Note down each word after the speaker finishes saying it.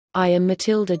I am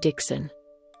Matilda Dixon.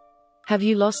 Have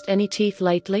you lost any teeth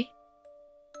lately?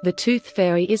 The tooth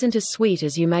fairy isn't as sweet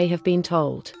as you may have been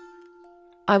told.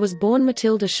 I was born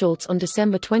Matilda Schultz on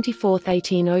December 24,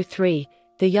 1803,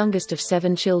 the youngest of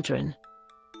 7 children.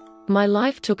 My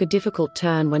life took a difficult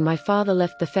turn when my father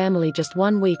left the family just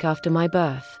 1 week after my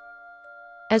birth.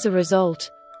 As a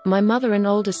result, my mother and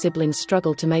older siblings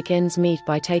struggled to make ends meet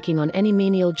by taking on any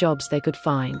menial jobs they could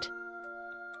find.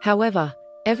 However,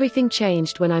 everything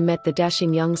changed when I met the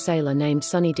dashing young sailor named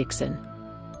Sonny Dixon.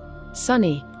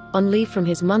 Sonny, on leave from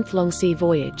his month-long sea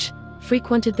voyage,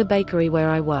 frequented the bakery where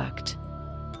I worked.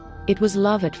 It was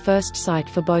love at first sight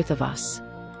for both of us.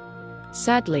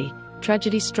 Sadly,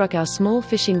 tragedy struck our small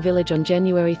fishing village on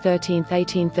January 13,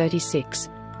 1836,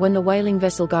 when the whaling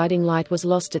vessel Guiding Light was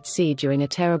lost at sea during a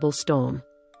terrible storm.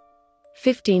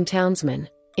 15 townsmen,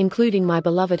 including my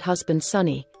beloved husband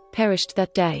Sonny, perished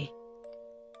that day.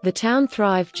 The town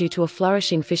thrived due to a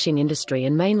flourishing fishing industry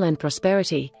and mainland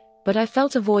prosperity, but I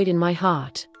felt a void in my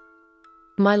heart.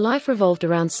 My life revolved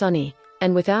around Sonny,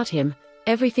 and without him,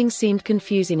 everything seemed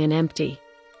confusing and empty.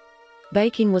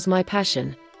 Baking was my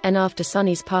passion, and after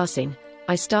Sonny's passing,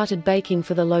 I started baking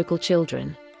for the local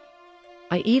children.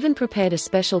 I even prepared a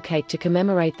special cake to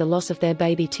commemorate the loss of their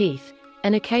baby teeth,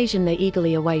 an occasion they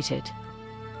eagerly awaited.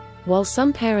 While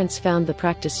some parents found the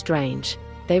practice strange,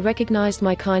 they recognized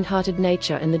my kind-hearted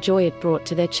nature and the joy it brought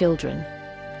to their children.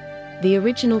 The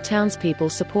original townspeople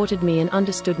supported me and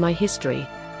understood my history,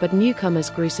 but newcomers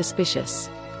grew suspicious.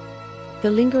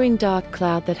 The lingering dark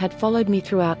cloud that had followed me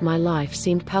throughout my life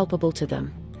seemed palpable to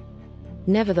them.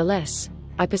 Nevertheless,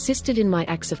 I persisted in my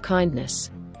acts of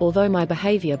kindness, although my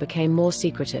behavior became more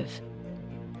secretive.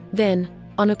 Then,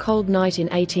 on a cold night in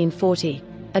 1840,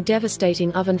 a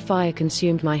devastating oven fire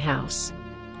consumed my house.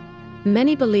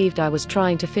 Many believed I was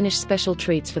trying to finish special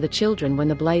treats for the children when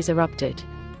the blaze erupted.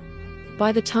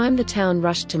 By the time the town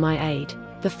rushed to my aid,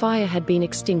 the fire had been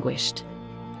extinguished.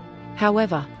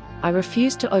 However, I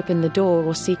refused to open the door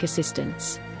or seek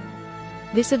assistance.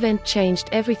 This event changed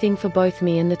everything for both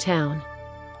me and the town.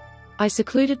 I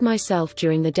secluded myself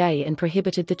during the day and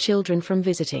prohibited the children from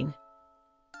visiting.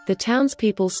 The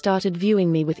townspeople started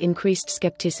viewing me with increased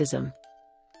skepticism.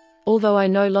 Although I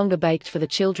no longer baked for the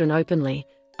children openly,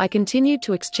 I continued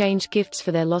to exchange gifts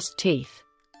for their lost teeth.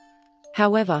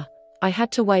 However, I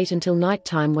had to wait until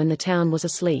nighttime when the town was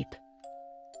asleep.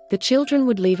 The children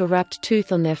would leave a wrapped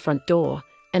tooth on their front door,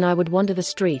 and I would wander the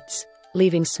streets,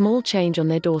 leaving small change on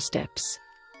their doorsteps.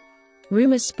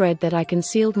 Rumors spread that I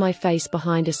concealed my face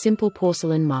behind a simple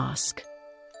porcelain mask.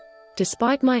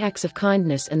 Despite my acts of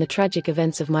kindness and the tragic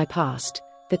events of my past,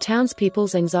 the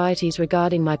townspeople's anxieties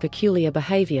regarding my peculiar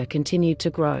behavior continued to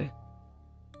grow.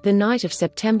 The night of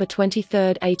September 23,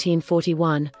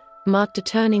 1841, marked a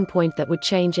turning point that would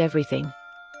change everything.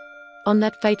 On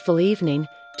that fateful evening,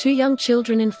 2 young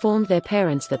children informed their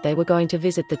parents that they were going to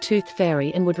visit the Tooth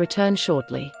Fairy and would return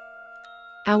shortly.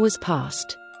 Hours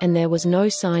passed, and there was no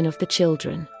sign of the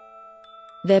children.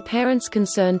 Their parents'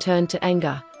 concern turned to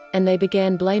anger, and they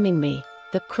began blaming me,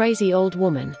 the crazy old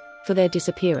woman, for their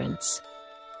disappearance.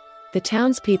 The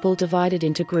townspeople divided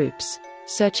into groups,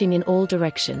 searching in all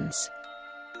directions.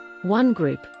 One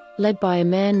group, led by a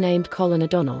man named Colin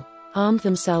O'Donnell, armed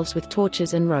themselves with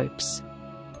torches and ropes.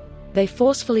 They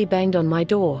forcefully banged on my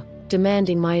door,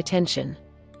 demanding my attention.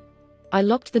 I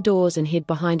locked the doors and hid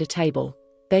behind a table,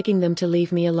 begging them to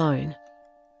leave me alone.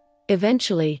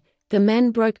 Eventually, the men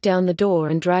broke down the door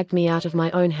and dragged me out of my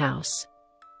own house.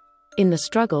 In the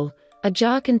struggle, a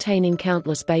jar containing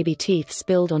countless baby teeth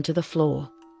spilled onto the floor.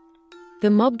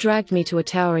 The mob dragged me to a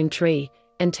towering tree,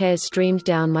 and tears streamed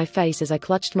down my face as I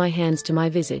clutched my hands to my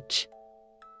visage.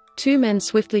 2 men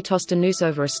swiftly tossed a noose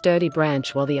over a sturdy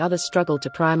branch while the others struggled to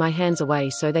pry my hands away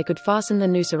so they could fasten the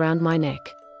noose around my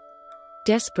neck.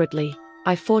 Desperately,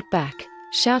 I fought back,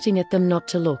 shouting at them not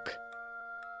to look.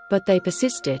 But they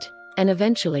persisted, and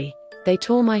eventually, they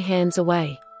tore my hands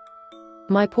away.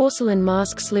 My porcelain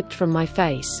mask slipped from my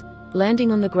face,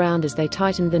 landing on the ground as they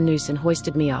tightened the noose and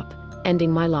hoisted me up,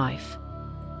 ending my life.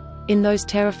 In those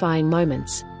terrifying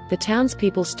moments, the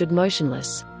townspeople stood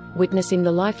motionless, witnessing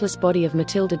the lifeless body of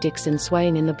Matilda Dixon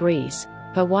swaying in the breeze,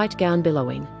 her white gown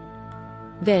billowing.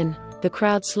 Then, the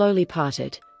crowd slowly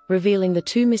parted, revealing the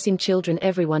 2 missing children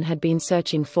everyone had been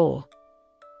searching for.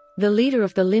 The leader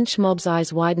of the lynch mob's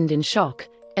eyes widened in shock,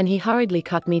 and he hurriedly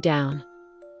cut me down.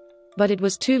 But it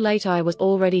was too late. I was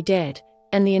already dead,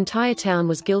 and the entire town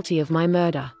was guilty of my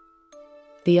murder.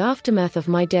 The aftermath of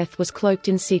my death was cloaked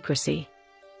in secrecy.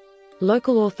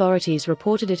 Local authorities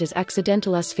reported it as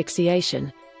accidental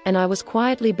asphyxiation, and I was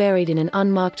quietly buried in an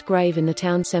unmarked grave in the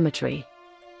town cemetery.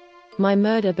 My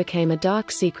murder became a dark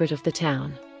secret of the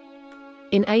town.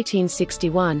 In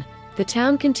 1861, the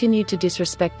town continued to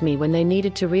disrespect me when they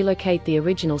needed to relocate the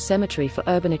original cemetery for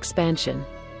urban expansion.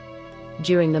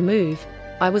 During the move,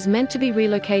 I was meant to be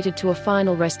relocated to a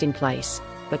final resting place,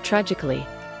 but tragically,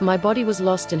 my body was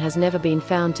lost and has never been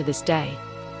found to this day.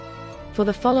 For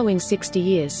the following 60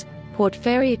 years, Port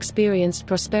Fairy experienced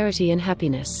prosperity and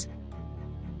happiness.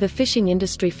 The fishing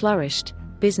industry flourished,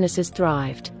 businesses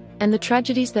thrived, and the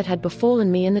tragedies that had befallen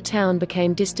me and the town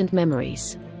became distant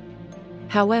memories.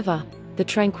 However, the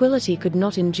tranquility could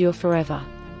not endure forever.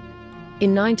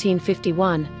 In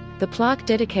 1951, the plaque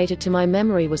dedicated to my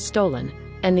memory was stolen,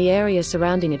 and the area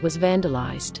surrounding it was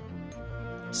vandalized.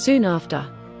 Soon after,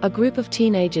 a group of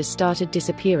teenagers started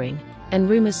disappearing, and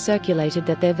rumors circulated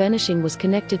that their vanishing was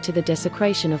connected to the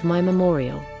desecration of my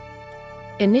memorial.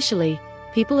 Initially,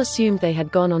 people assumed they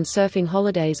had gone on surfing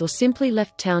holidays or simply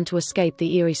left town to escape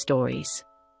the eerie stories.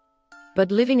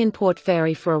 But living in Port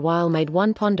Fairy for a while made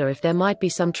one ponder if there might be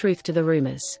some truth to the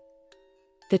rumors.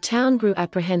 The town grew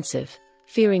apprehensive,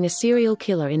 fearing a serial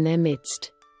killer in their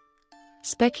midst.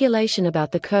 Speculation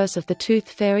about the curse of the Tooth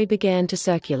Fairy began to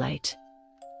circulate.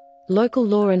 Local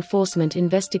law enforcement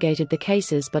investigated the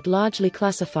cases but largely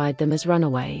classified them as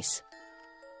runaways.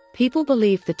 People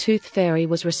believed the Tooth Fairy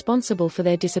was responsible for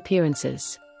their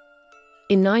disappearances.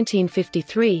 In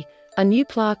 1953, a new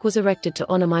plaque was erected to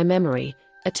honor my memory,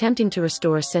 attempting to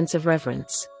restore a sense of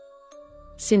reverence.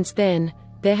 Since then,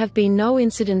 there have been no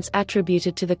incidents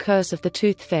attributed to the curse of the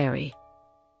Tooth Fairy.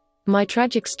 My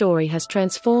tragic story has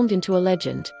transformed into a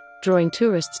legend, drawing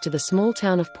tourists to the small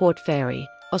town of Port Fairy,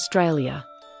 Australia.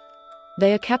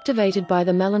 They are captivated by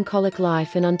the melancholic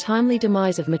life and untimely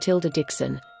demise of Matilda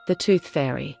Dixon, the Tooth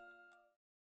Fairy.